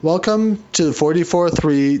Welcome to the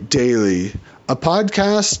 44.3 Daily, a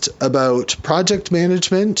podcast about project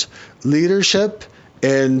management, leadership,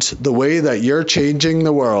 and the way that you're changing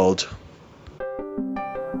the world.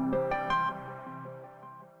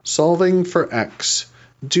 Solving for X.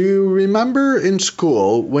 Do you remember in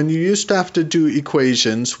school when you used to have to do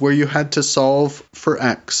equations where you had to solve for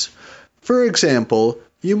X? For example,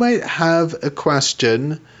 you might have a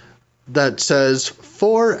question that says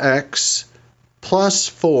 4x plus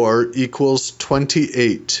 4 equals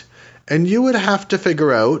 28, and you would have to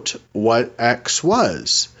figure out what x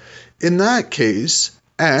was. In that case,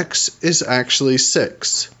 x is actually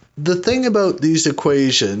 6. The thing about these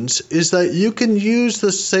equations is that you can use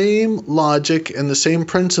the same logic and the same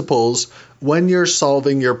principles when you're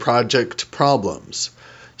solving your project problems.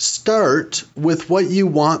 Start with what you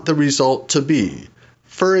want the result to be.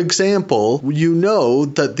 For example, you know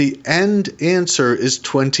that the end answer is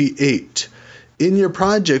 28. In your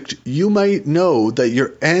project, you might know that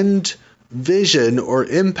your end vision or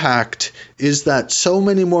impact is that so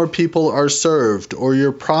many more people are served, or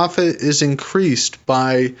your profit is increased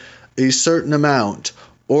by a certain amount,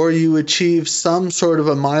 or you achieve some sort of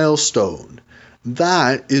a milestone.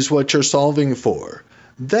 That is what you're solving for.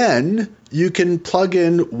 Then you can plug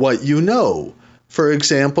in what you know. For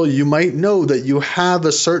example, you might know that you have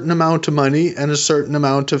a certain amount of money and a certain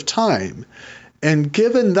amount of time. And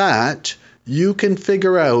given that, you can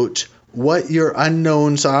figure out what your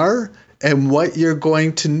unknowns are and what you're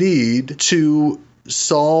going to need to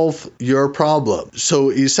solve your problem. So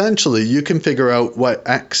essentially, you can figure out what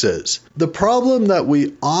X is. The problem that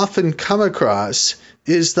we often come across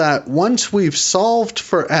is that once we've solved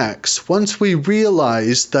for X, once we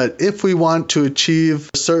realize that if we want to achieve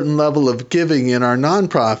a certain level of giving in our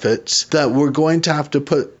nonprofits, that we're going to have to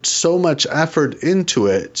put so much effort into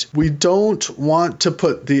it, we don't want to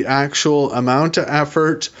put the actual amount of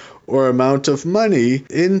effort or amount of money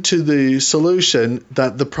into the solution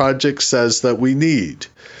that the project says that we need.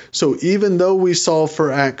 So even though we solve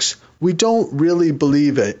for X, we don't really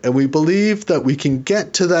believe it, and we believe that we can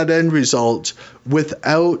get to that end result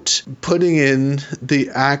without putting in the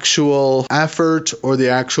actual effort or the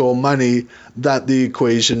actual money that the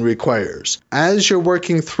equation requires. As you're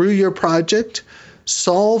working through your project,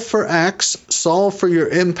 solve for X, solve for your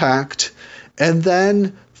impact, and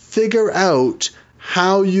then figure out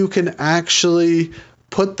how you can actually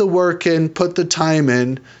put the work in, put the time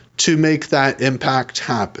in to make that impact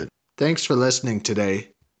happen. Thanks for listening today.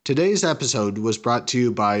 Today's episode was brought to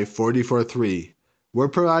you by 44.3. We're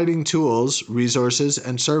providing tools, resources,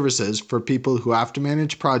 and services for people who have to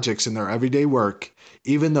manage projects in their everyday work,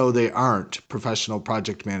 even though they aren't professional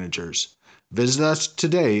project managers. Visit us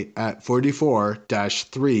today at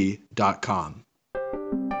 44-3.com.